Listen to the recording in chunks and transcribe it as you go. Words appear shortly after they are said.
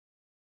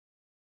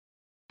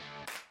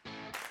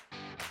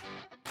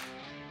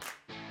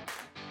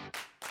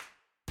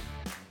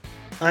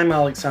I'm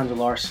Alexander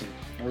Larson,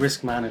 a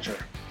risk manager.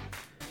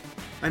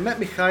 I met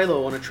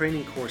Mykhailo on a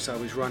training course I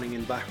was running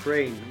in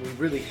Bahrain, and we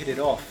really hit it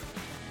off.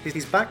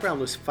 His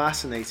background was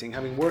fascinating,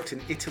 having worked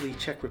in Italy,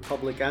 Czech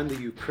Republic and the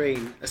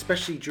Ukraine,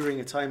 especially during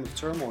a time of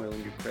turmoil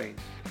in Ukraine.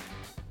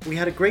 We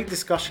had a great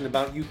discussion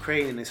about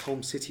Ukraine and his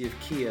home city of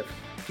Kyiv.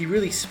 He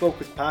really spoke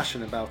with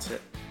passion about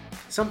it.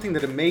 Something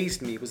that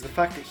amazed me was the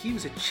fact that he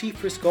was a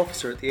chief risk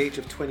officer at the age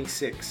of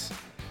 26.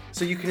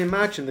 So you can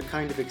imagine the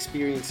kind of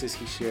experiences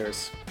he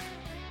shares.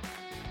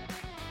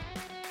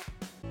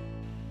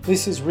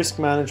 This is Risk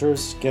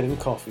Managers Getting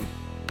Coffee.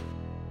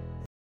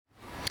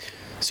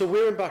 So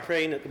we're in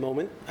Bahrain at the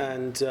moment,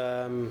 and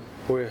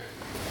we're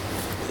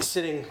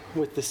sitting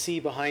with the sea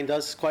behind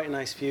us. Quite a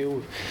nice view.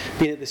 We've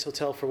been at this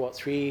hotel for what,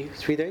 three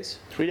days?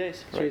 3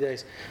 days. 3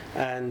 days,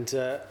 and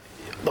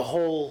the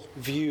whole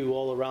view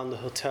all around the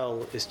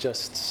hotel is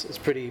it's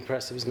pretty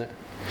impressive, isn't it?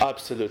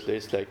 Absolutely,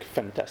 it's like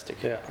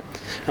fantastic. Yeah,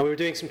 and we were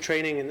doing some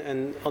training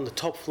and on the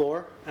top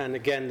floor, and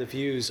again the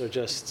views are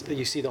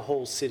you see the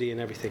whole city and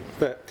everything.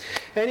 But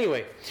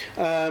anyway,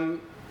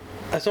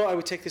 I thought I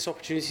would take this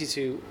opportunity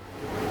to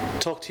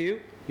talk to you.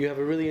 You have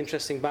a really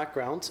interesting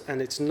background,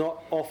 and it's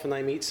not often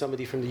I meet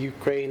somebody from the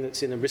Ukraine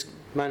that's in a risk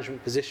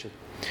management position.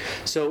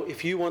 So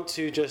if you want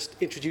to just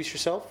introduce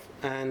yourself,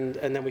 and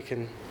then we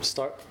can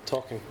start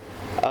talking.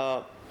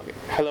 Okay.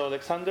 Hello,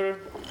 Alexander.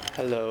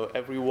 Hello,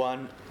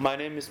 everyone. My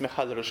name is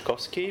Mykhailo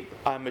Rushkovskyi.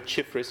 I'm a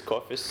chief risk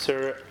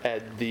officer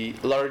at the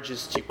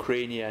largest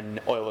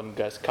Ukrainian oil and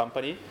gas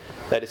company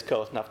that is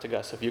called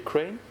Naftogaz of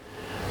Ukraine.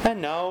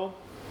 And now,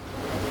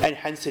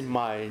 enhancing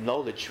my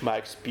knowledge, my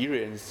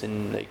experience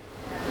in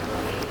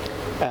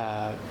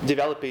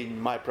developing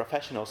my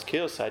professional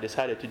skills, I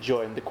decided to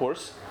join the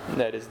course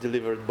that is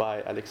delivered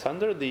by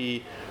Alexander,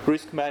 the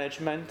risk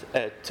management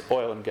at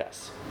oil and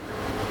gas.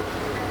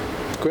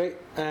 Great.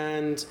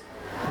 And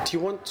do you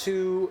want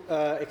to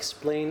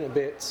explain a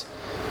bit,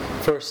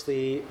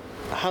 firstly,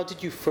 how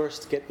did you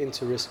first get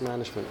into risk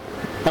management?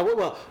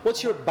 Well,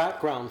 what's your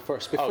background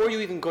first? Before you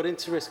even got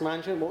into risk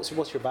management,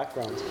 what's your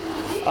background?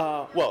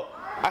 Well,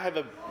 I have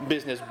a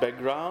business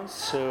background,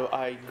 so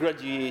I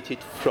graduated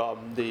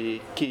from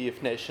the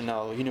Kyiv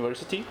National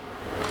University.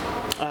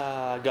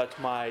 Got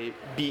my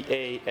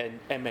BA and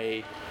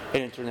MA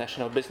in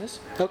international business.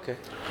 Okay.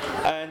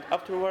 And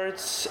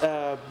afterwards,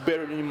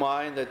 bearing in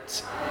mind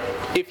that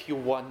if you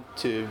want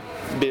to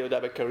build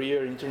up a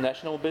career in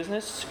international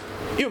business,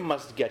 you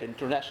must get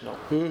international.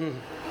 Mm-hmm.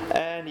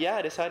 And yeah,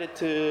 I decided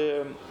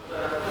to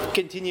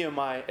continue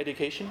my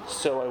education,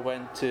 so I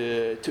went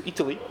to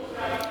Italy.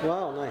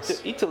 Wow, nice.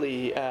 To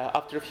Italy,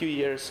 after a few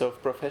years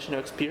of professional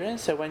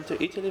experience, I went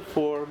to Italy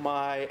for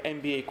my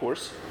MBA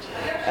course.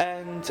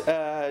 And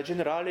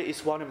Generali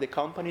is one of the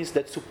companies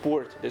that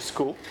support the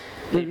school.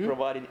 They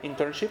provide an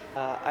internship.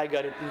 I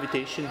got an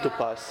invitation to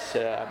pass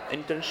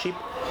internship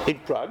in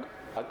Prague.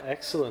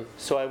 Excellent.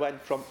 So I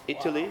went from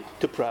Italy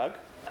to Prague,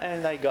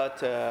 and I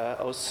got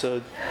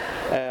also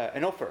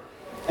an offer.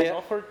 An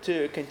offer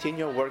to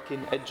continue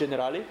working at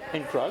Generali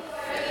in Prague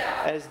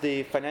as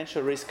the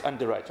financial risk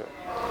underwriter.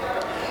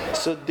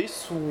 So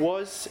this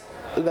was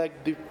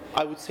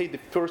I would say the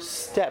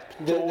first step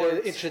towards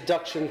the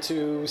introduction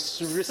to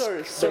risk.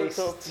 Sort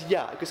of,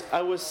 yeah, because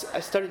I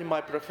started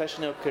my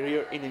professional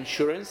career in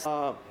insurance.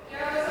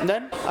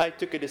 Then I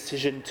took a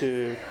decision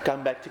to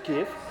come back to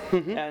Kyiv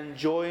and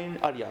join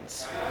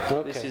Allianz.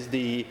 Okay. This is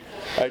the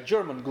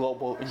German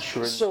global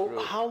insurance group.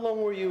 So how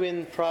long were you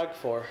in Prague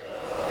for?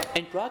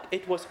 In Prague,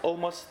 it was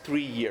almost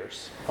 3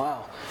 years.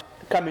 Wow.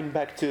 Coming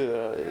back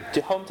to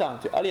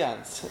hometown, to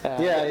Allianz.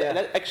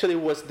 That actually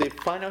was the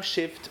final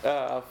shift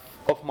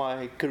of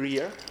my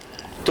career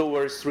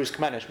towards risk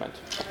management.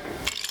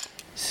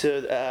 So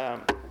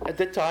at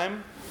that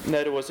time,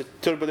 there was a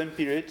turbulent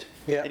period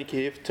in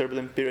Kyiv,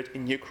 turbulent period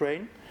in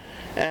Ukraine.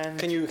 And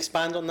can you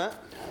expand on that?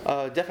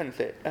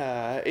 Definitely.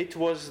 It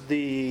was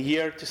the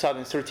year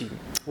 2013.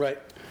 Right.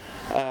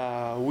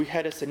 We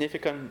had a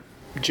significant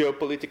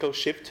geopolitical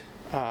shift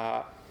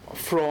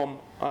from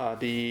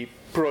the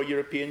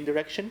pro-European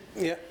direction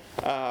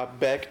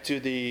back to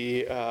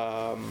the,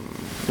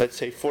 let's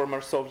say,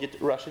 former Soviet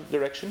Russian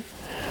direction.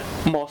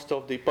 Most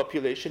of the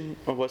population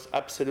was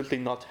absolutely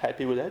not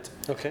happy with that.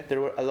 Okay.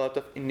 There were a lot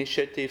of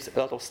initiatives, a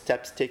lot of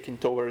steps taken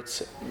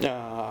towards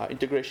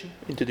integration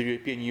into the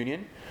European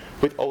Union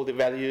with all the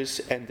values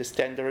and the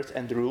standards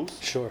and the rules.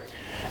 Sure.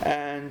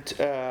 And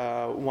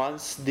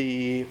once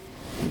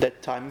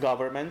that time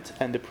government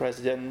and the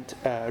president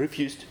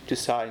refused to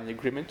sign an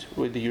agreement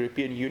with the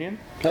European Union.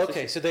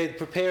 Okay, so they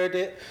prepared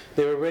it,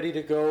 they were ready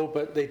to go,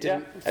 but they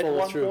didn't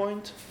follow through. At one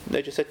point,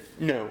 they just said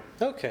no.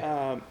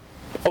 Okay.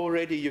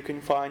 Already you can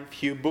find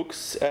few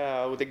books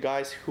with the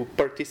guys who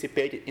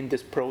participated in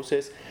this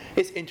process.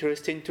 It's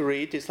interesting to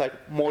read. It's like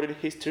modern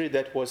history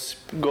that was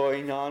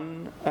going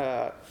on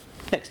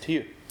next to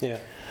you. Yeah.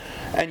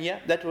 And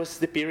that was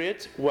the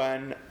period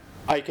when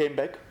I came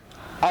back.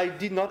 I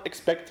did not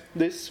expect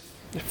this,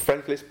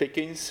 frankly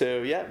speaking.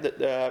 So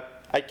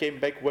I came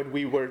back when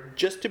we were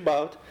just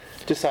about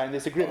to sign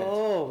this agreement.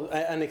 Oh,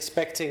 and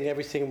expecting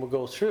everything will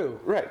go through.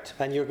 Right.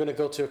 And you're going to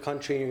go to a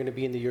country and you're going to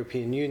be in the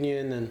European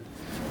Union and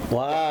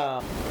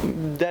wow.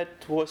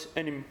 That was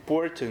an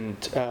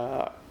important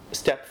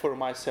step for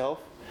myself,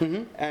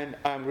 and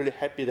I'm really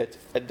happy that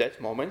at that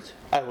moment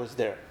I was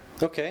there.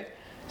 Okay.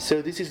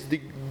 So this is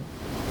the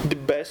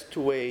best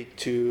way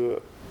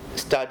to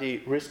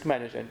study risk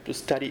management, to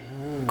study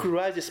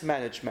crisis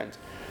management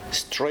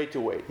straight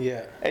away.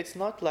 Yeah. It's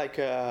not like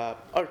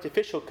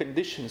artificial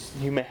conditions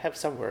you may have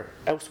somewhere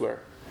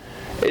elsewhere.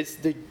 It's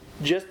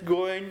just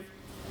going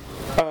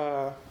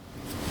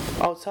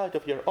outside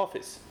of your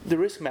office. The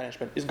risk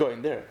management is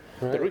going there.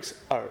 Right. The risks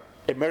are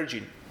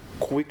emerging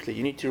quickly.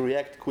 You need to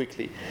react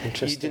quickly.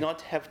 You do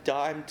not have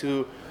time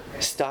to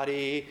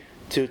study,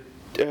 to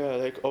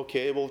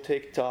okay, we'll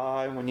take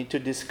time, we need to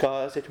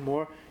discuss it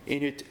more.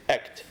 You need to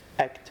act.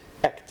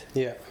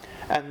 Yeah.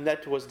 And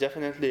that was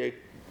definitely a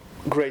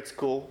great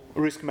school,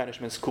 risk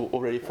management school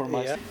already for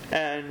myself.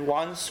 Yeah. And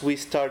once we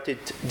started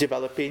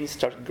developing,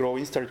 started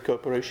growing, started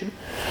cooperation,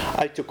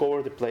 I took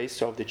over the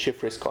place of the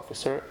chief risk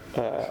officer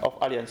of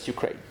Allianz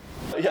Ukraine.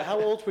 Yeah.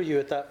 How old were you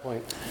at that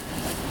point?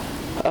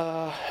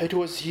 It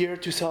was year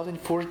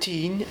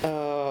 2014,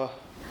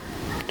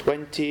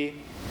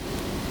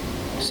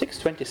 26,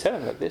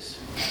 27 like this.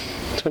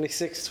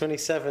 26,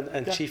 27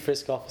 and chief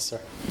risk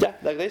officer. Yeah,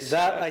 like this.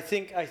 That I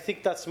think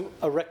that's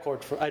a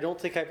record for. I don't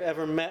think I've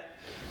ever met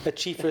a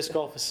chief risk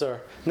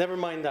officer. Never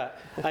mind that.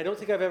 I don't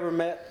think I've ever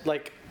met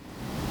like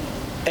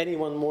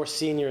anyone more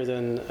senior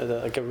than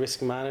like a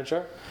risk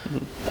manager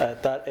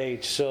at that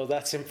age. So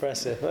that's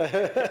impressive.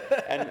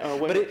 And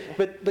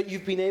but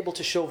you've been able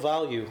to show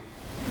value.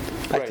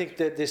 Right. I think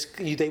that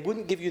they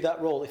wouldn't give you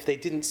that role if they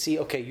didn't see,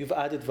 okay, you've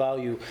added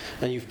value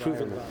and you've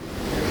proven that.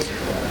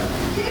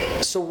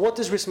 So what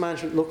does risk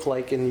management look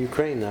like in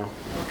Ukraine now?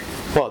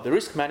 Well, the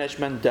risk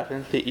management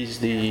definitely is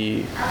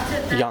the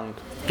young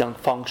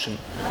function.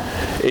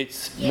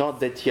 It's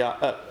not that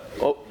young.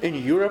 In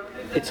Europe,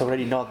 it's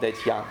already not that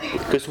young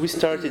because we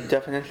started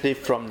definitely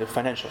from the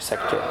financial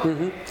sector,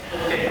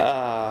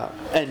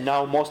 and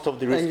now most of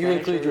the risk. And you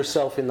include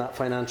yourself in that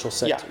financial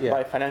sector. Yeah,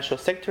 by financial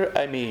sector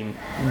I mean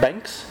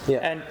banks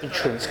and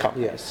insurance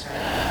companies.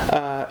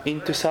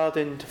 In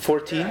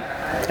 2014,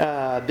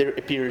 there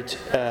appeared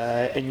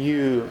a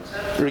new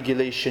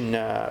regulation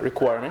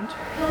requirement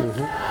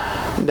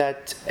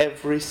that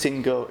every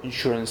single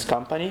insurance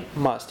company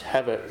must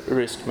have a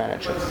risk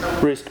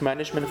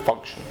management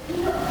function.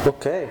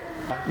 Okay.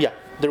 Yeah,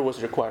 there was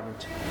a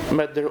requirement,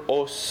 but there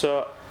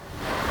also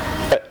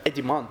a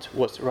demand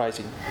was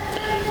rising,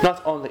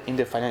 not only in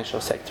the financial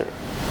sector,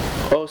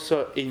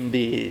 also in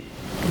the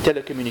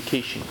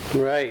telecommunication,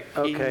 right?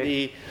 Okay. In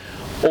the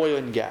oil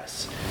and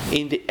gas,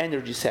 in the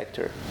energy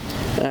sector.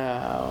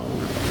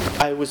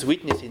 I was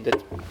witnessing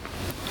that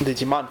the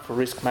demand for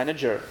risk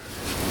manager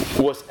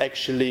was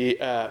actually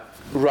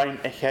running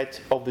ahead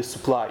of the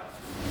supply.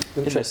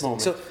 Interesting.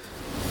 So,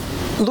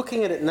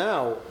 looking at it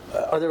now,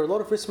 are there a lot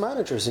of risk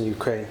managers in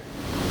Ukraine?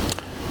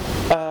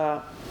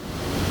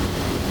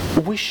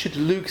 We should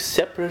look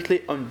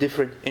separately on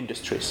different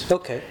industries.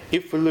 Okay.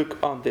 If we look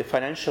on the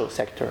financial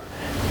sector,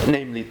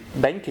 namely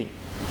banking,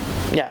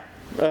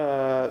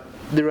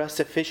 there are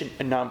sufficient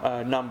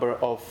number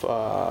of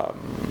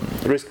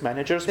risk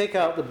managers. Take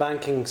out the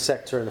banking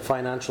sector and the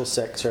financial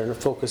sector and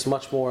focus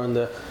much more on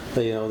the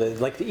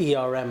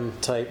ERM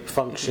type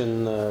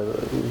function.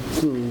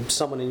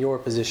 Someone in your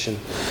position.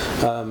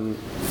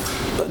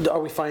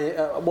 Are we finding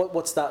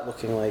what's that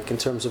looking like in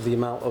terms of the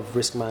amount of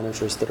risk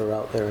managers that are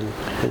out there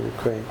in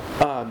Ukraine?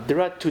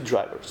 There are two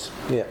drivers.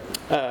 Yeah.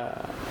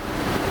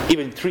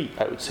 Even three,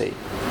 I would say.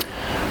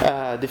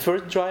 The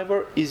first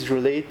driver is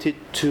related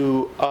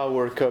to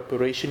our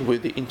cooperation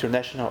with the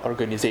international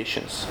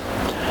organizations.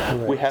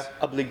 Right. We have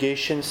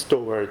obligations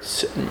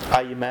towards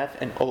IMF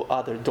and all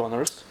other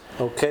donors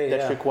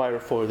that require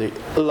for the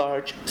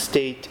large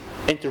state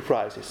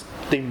enterprises.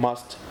 They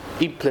must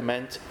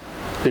implement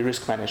the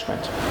risk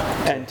management,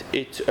 and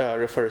it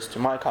refers to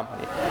my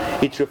company.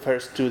 It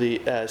refers to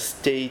the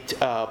state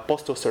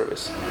postal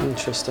service.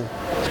 Interesting.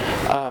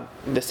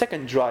 The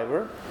second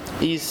driver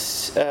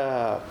is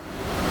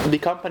the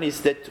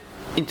companies that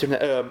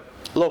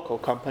local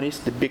companies,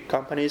 the big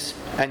companies,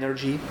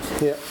 energy,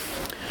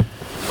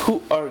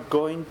 who are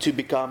going to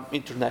become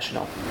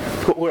international,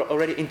 who are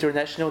already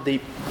international. They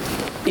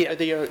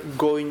are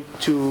going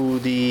to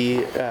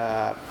the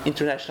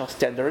international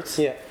standards.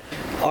 Yeah.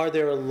 Are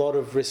there a lot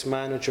of risk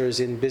managers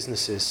in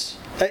businesses,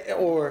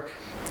 or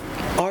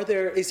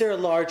is there a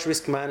large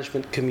risk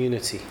management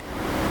community?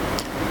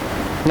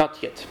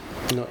 Not yet.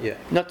 Not yet.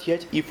 Not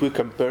yet. If we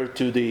compare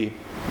to the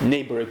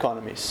neighbor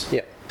economies.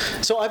 Yeah.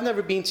 So I've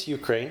never been to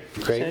Ukraine.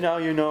 So now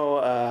you know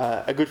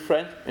a good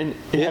friend, and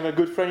you have a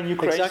good friend in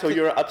Ukraine. Exactly. So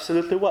you're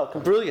absolutely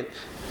welcome. Brilliant.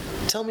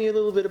 Tell me a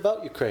little bit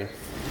about Ukraine.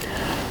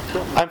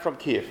 I'm from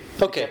Kyiv,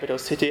 the capital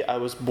city. I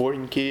was born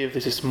in Kyiv.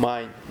 This is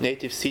my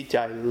native city.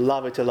 I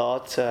love it a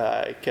lot.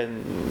 You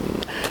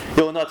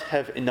will not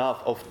have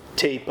enough of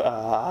tape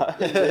on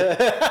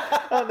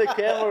the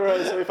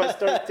camera. So if I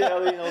start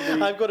telling all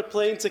the... I've got a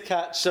plane to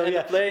catch, so And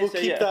yeah, the plane, we'll so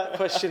keep yeah. that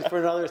question for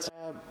another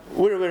time.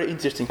 We're a very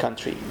interesting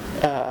country.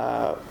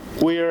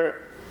 We're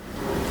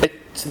at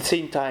the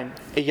same time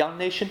a young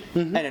nation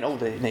and an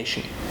older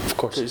nation. Of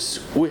course. Because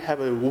we have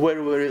a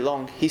very, very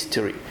long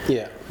history.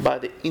 Yeah.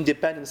 But the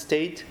independent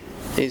state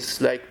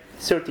is like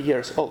 30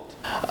 years old.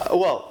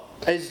 Well,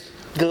 as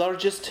the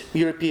largest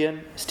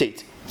European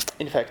state,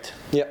 in fact,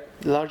 Yeah.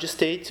 the largest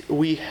state,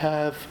 we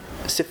have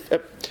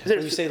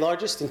When you say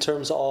largest in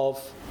terms of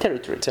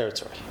territory.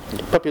 territory.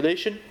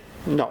 Population?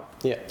 No.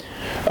 Yeah.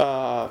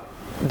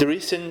 The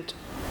recent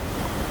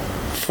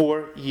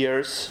 4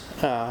 years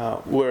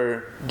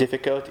were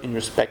difficult in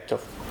respect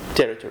of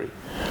territory.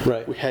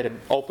 Right. We had an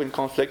open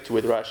conflict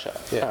with Russia.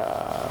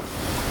 Yeah.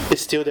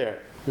 It's still there.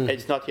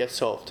 It's not yet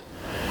solved.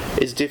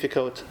 It's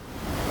difficult.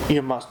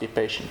 You must be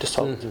patient to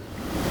solve it.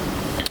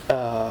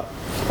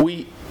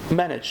 We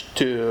managed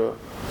to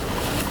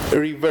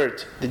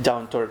revert the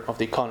downturn of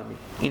the economy.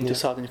 In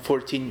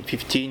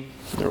 2014-15,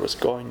 there was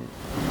going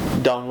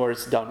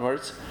downwards.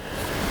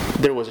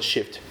 There was a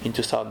shift in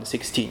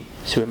 2016.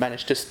 So we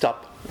managed to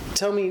stop.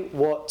 Tell me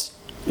what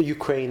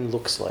Ukraine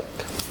looks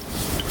like.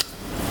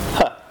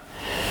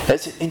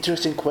 That's an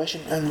interesting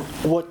question, and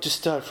what to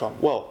start from?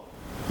 Well,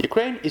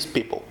 Ukraine is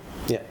people.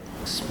 Yeah.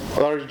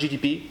 Large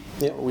GDP.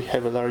 Yeah. We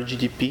have a large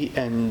GDP,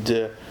 and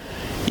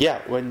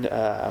when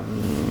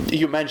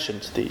you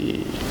mentioned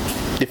the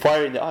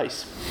fire in the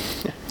eyes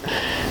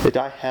that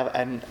I have,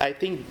 and I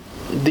think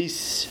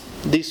this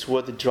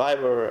was the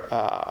driver.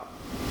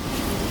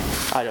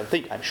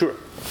 I'm sure.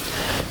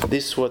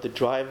 This was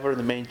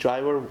the main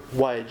driver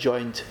why I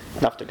joined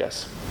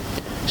Naftogaz.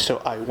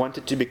 So I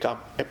wanted to become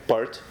a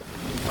part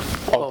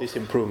of this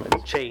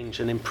improvement. Change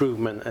and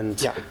improvement and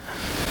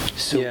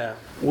So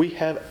we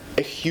have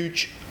a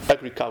huge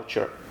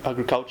agricultural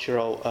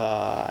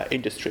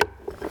industry.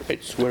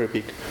 It's very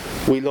big.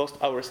 We lost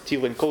our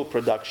steel and coal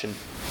production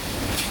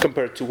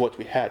compared to what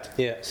we had.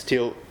 Yeah.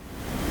 Still,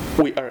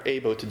 we are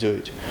able to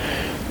do it.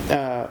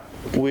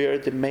 We are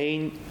the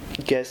main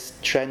gas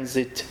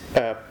transit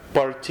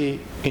party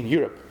in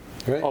Europe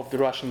of the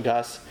Russian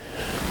gas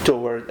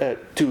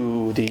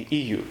to the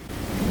EU.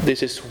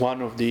 This is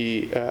one of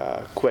the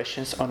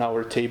questions on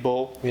our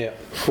table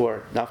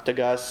for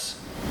Naftogaz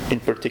in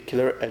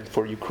particular and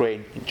for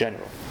Ukraine in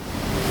general.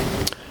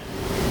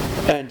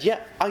 And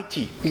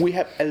IT. We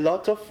have a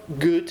lot of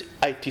good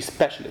IT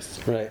specialists.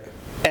 Right.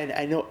 And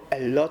I know a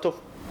lot of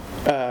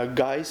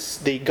guys,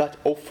 they got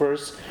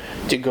offers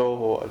to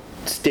go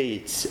to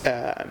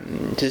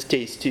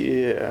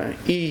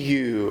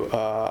EU,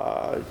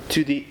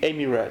 to the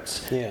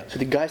Emirates. Yeah. So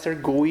the guys are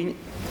going,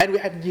 and we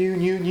have new.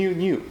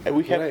 And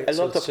we have a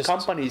lot of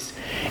companies,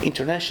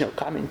 international,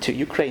 coming to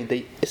Ukraine.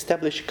 They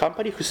establish a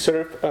company who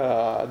serve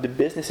the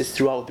businesses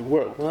throughout the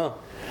world. Wow.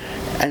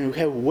 And we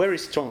have very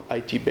strong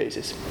IT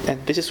bases.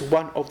 And this is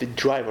one of the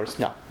drivers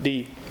now,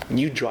 the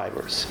new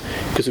drivers.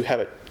 Because we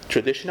have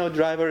traditional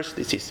drivers,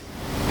 this is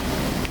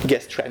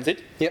gas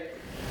transit,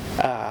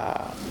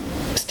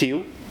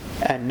 steel,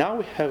 and now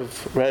we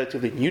have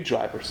relatively new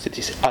drivers, that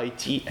is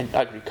IT and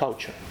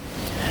agriculture.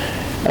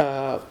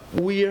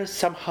 We are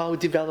somehow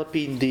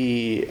developing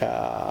the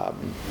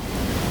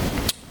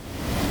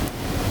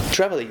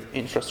traveling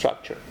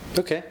infrastructure.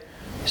 Okay.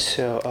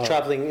 So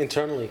traveling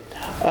internally.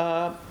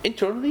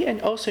 Internally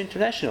and also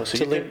international. So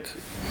to link.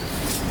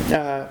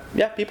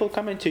 People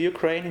coming to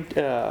Ukraine,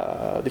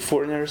 the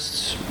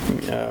foreigners.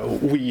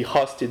 We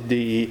hosted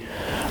the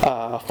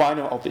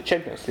final of the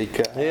Champions League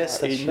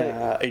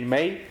in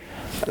May.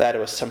 That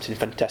was something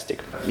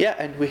fantastic. Yeah,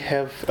 and we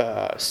have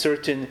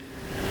certain.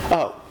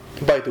 Oh,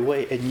 by the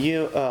way, a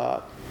new,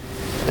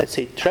 let's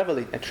say,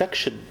 traveling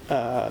attraction.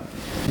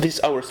 This is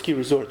our ski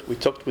resort. We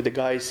talked with the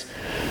guys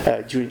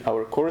during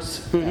our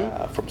course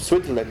from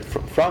Switzerland,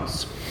 from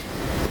France.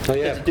 Oh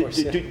yeah, of course,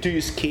 do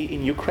you ski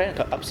in Ukraine?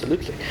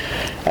 Absolutely.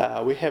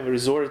 We have a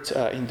resort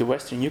in the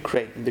western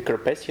Ukraine, in the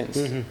Carpathians.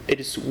 It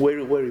is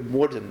very, very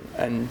modern,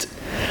 and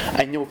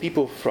I know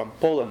people from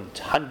Poland,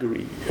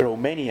 Hungary,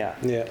 Romania,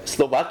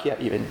 Slovakia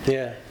even,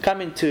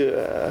 coming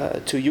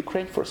to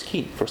Ukraine for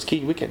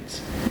skiing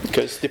weekends,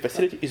 because the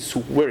facility is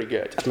very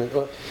good.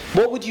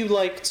 What would you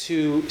like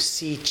to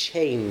see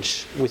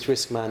change with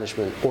risk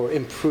management or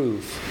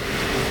improve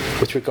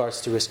with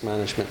regards to risk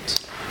management?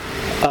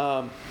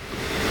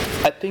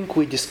 I think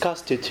we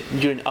discussed it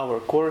during our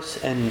course,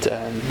 and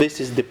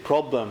this is the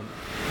problem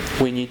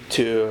we need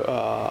to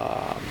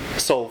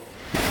solve.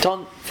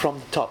 Turn from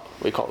the top,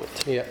 we call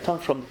it. Turn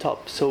from the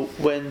top. So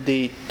when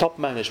the top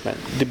management,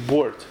 the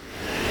board,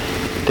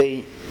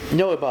 they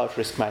know about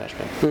risk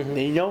management,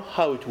 they know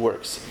how it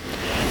works,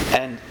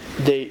 and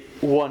they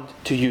want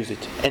to use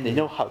it, and they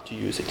know how to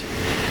use it.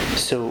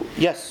 So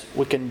yes,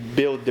 we can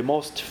build the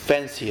most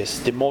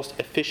fanciest, the most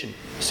efficient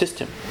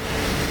system.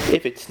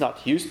 If it's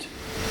not used,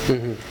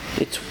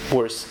 it's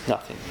worth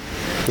nothing.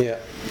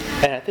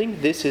 And I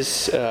think this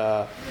is,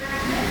 at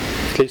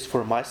least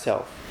for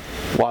myself,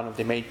 one of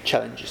the main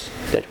challenges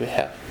that we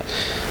have.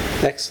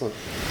 Excellent.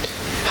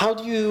 How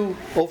do you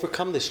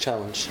overcome this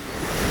challenge?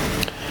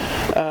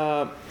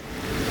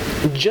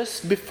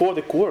 Just before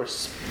the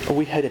course,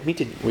 we had a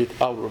meeting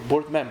with our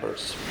board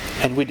members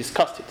and we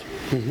discussed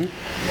it.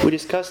 We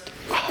discussed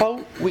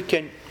how we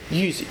can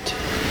use it,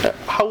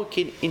 how we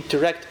can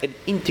interact and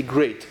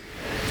integrate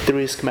the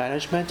risk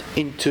management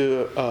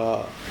into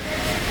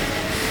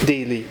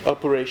daily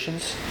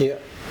operations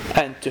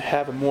and to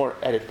have a more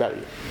added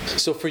value.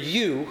 So for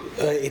you,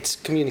 it's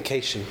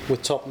communication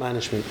with top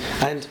management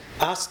and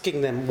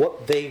asking them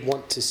what they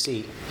want to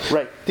see.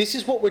 Right. This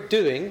is what we're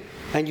doing,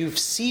 and you've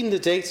seen the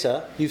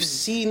data, you've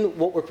seen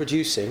what we're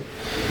producing.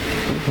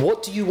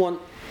 What do you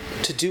want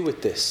to do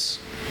with this?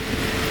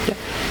 Yeah.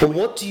 And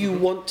what do you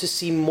want to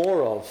see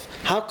more of?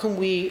 How can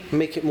we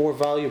make it more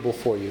valuable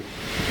for you?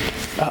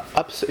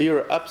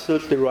 You're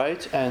absolutely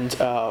right, and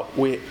I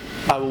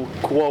will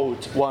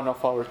quote one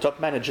of our top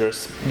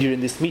managers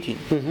during this meeting.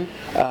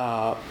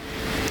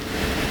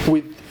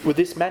 With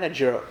this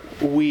manager,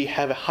 we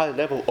have a high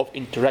level of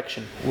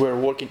interaction. We're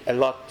working a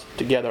lot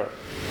together,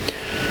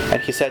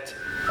 and he said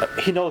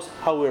he knows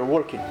how we're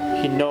working.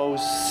 He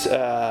knows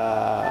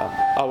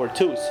our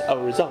tools, our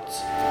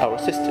results, our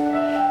system,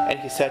 and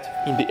he said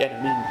in the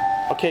end,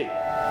 okay,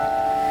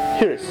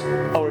 here is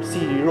our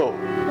CEO.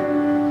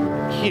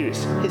 Here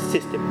is his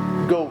system.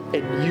 Go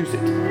and use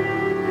it.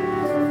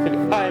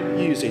 And I'm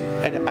using,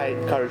 and I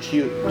encourage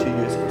you to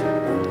use it.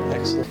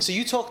 Excellent. So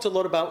you talked a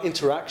lot about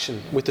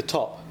interaction with the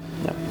top.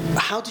 Yeah.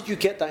 How did you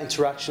get that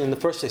interaction in the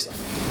first place?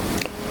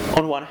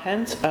 On one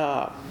hand,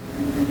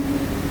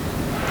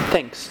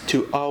 thanks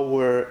to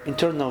our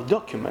internal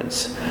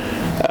documents,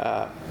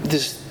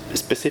 this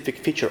specific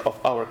feature of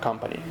our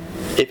company.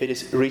 If it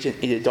is written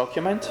in a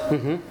document,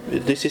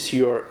 this is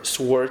your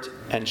sword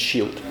and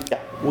shield.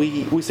 Yeah,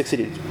 we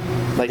succeeded.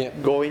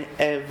 Going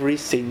every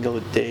single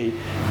day,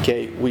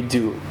 okay, we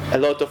do. A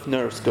lot of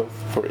nerves go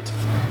for it.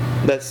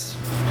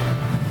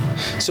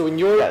 So in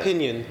your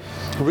opinion,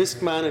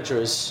 risk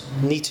managers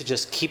need to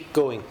just keep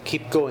going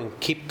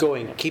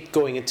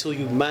until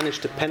you manage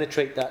to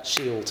penetrate that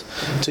shield,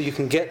 so you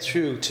can get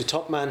through to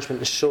top management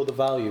and show the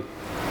value.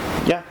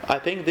 Yeah, I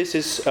think this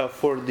is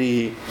for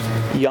the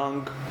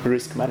young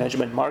risk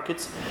management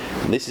markets.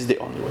 This is the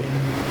only way.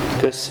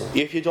 Because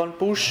if you don't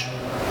push,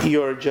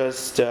 you're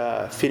just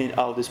filling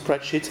out the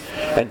spreadsheets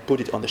and put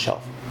it on the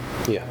shelf.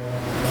 Yeah,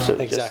 so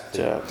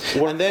exactly.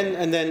 And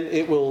then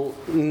it will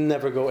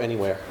never go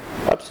anywhere.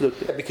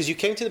 Absolutely. Because you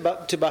came to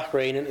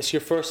Bahrain, and it's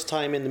your first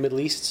time in the Middle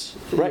East,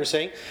 you were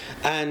saying.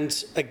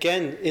 And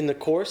again, in the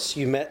course,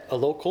 you met a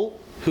local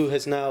who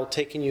has now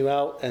taken you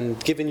out and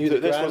given you the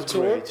grand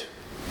tour. Great.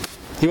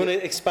 You want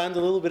to expand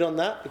a little bit on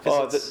that?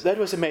 Because that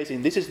was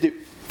amazing. This is the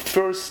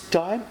first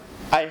time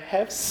I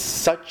have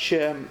such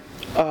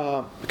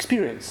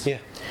experience. Yeah.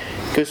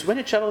 Because when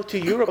you travel to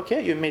Europe,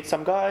 okay, you meet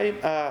some guy,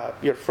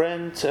 your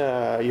friend,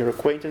 your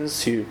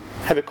acquaintance, you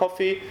have a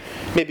coffee,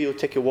 maybe you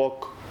take a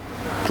walk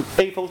to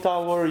Eiffel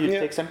Tower, you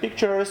take some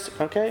pictures,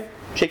 okay,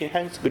 shaking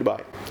hands,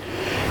 goodbye.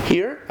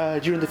 Here,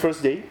 during the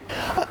first day,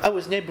 I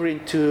was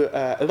neighboring to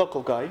a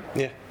local guy,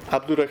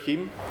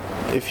 Abdurrahim.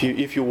 If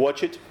you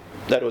watch it,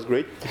 that was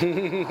great.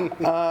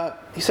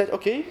 He said,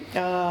 okay,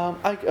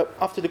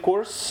 after the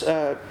course,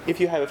 if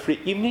you have a free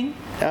evening,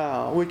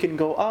 we can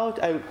go out.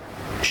 I'll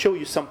show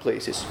you some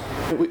places.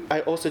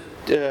 I also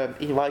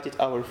invited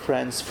our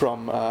friends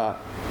from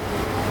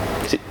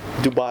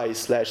Dubai /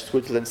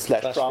 Switzerland /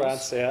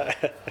 France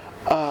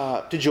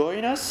to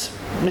join us.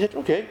 I said,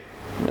 okay,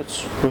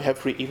 we have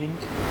free evening.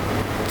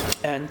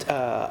 And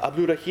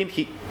Abdurrahim,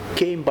 he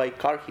came by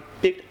car, he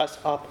picked us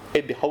up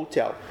at the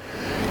hotel.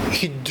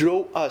 He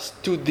drove us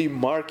to the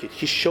market.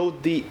 He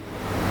showed the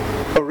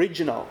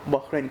original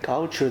Bahrain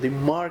culture, the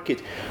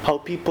market, how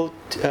people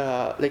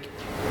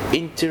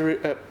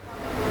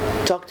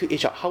talk to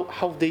each other,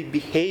 how they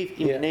behave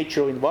in the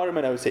natural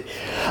environment, I would say.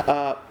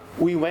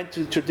 We went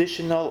to the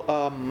traditional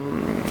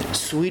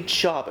sweet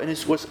shop, and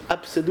it was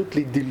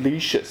absolutely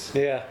delicious.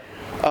 Yeah.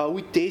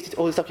 We tasted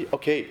all the stuff.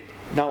 Okay,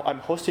 now I'm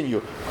hosting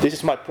you. This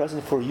is my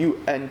present for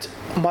you. And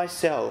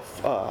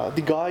myself,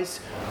 the guys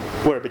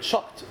were a bit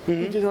shocked.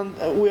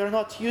 We are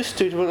not used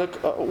to it. We're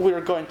like, we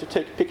are going to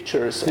take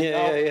pictures. And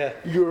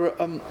you're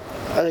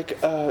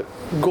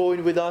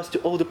going with us to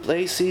all the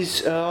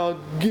places,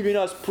 giving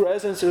us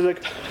presents.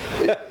 Like,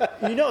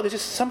 this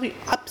is something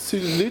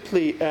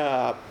absolutely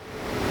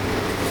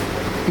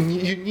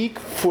unique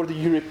for the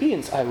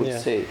Europeans, I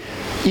would say.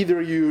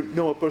 Either you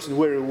know a person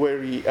very,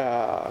 very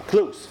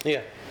close.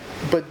 Yeah.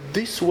 But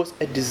this was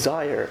a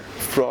desire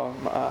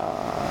from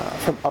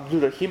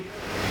Abdurrahim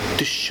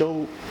to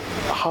show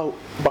how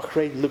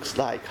Bahrain looks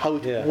like, how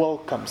it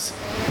welcomes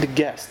the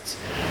guests,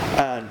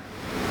 and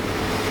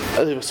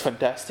it was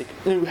fantastic.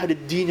 And we had a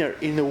dinner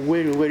in a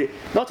very, very,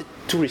 not a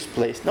tourist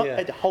place, not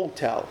at a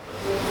hotel,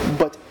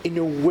 but in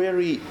a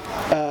very,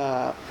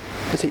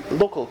 let's say,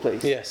 local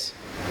place. Yes.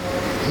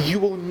 You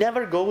will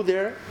never go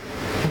there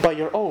by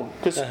your own,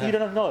 because you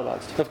don't know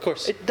about it. Of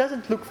course. It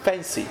doesn't look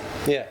fancy.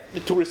 Yeah.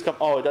 The tourists come,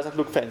 it doesn't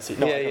look fancy.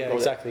 No,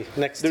 exactly.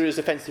 Next. There is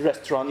a fancy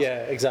restaurant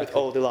with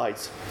all the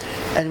lights.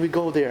 And we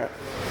go there,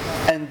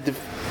 and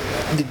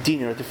the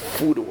dinner, the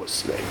food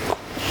was like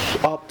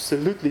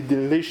absolutely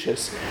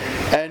delicious,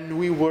 and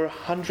we were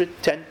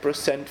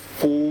 110%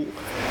 full.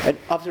 And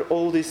after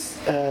all this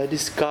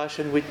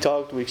discussion, we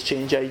talked, we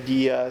exchanged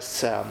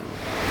ideas.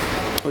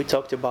 We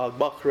talked about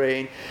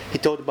Bahrain. He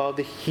talked about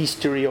the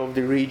history of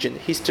the region,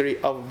 history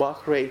of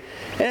Bahrain,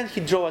 and he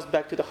drove us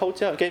back to the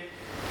hotel. Okay,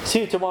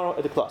 see you tomorrow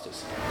at the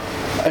classes.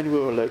 And we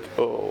were like,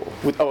 oh,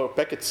 with our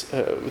packets,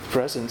 with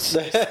presents,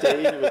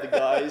 staying with the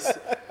guys.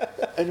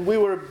 And we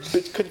were a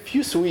bit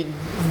confused. We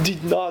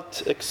did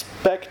not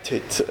expect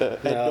it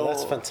at all.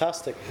 That's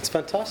fantastic. It's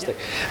fantastic.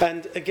 Yeah.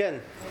 And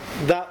again,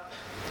 that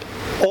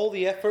all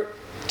the effort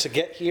to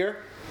get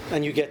here,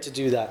 and you get to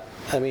do that.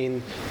 I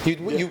mean,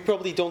 you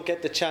probably don't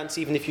get the chance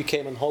even if you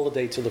came on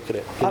holiday to look at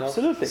it. You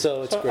Absolutely. know?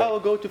 So it's great. I'll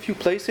go to a few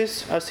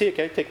places. I'll see.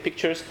 Okay, take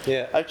pictures.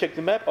 Yeah. I'll check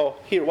the map. Oh,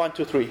 here, 1,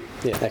 2, 3.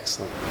 Yeah.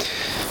 Excellent.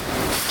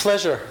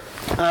 Pleasure.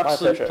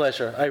 Absolute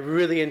pleasure. I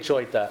really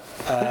enjoyed that.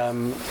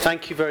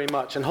 Thank you very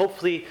much. And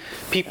hopefully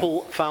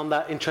people found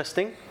that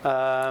interesting.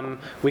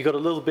 We got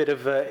a little bit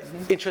of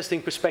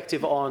interesting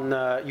perspective on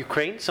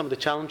Ukraine, some of the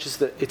challenges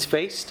that it's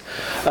faced,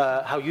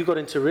 how you got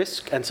into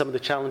risk, and some of the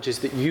challenges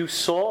that you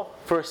saw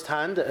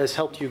firsthand that has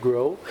helped you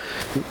grow.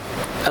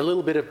 A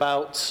little bit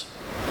about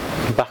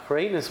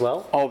Bahrain as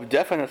well. Oh,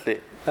 definitely.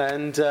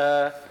 And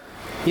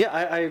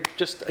I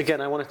just,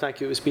 again, I want to thank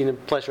you. It's been a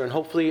pleasure, and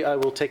hopefully I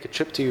will take a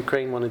trip to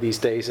Ukraine one of these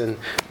days and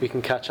we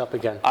can catch up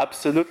again.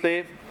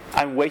 Absolutely.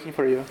 I'm waiting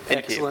for you.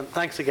 Thank Excellent. you.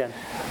 Thanks again.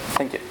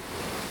 Thank you.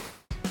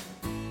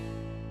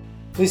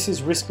 This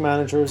is Risk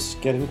Managers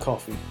Getting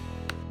Coffee.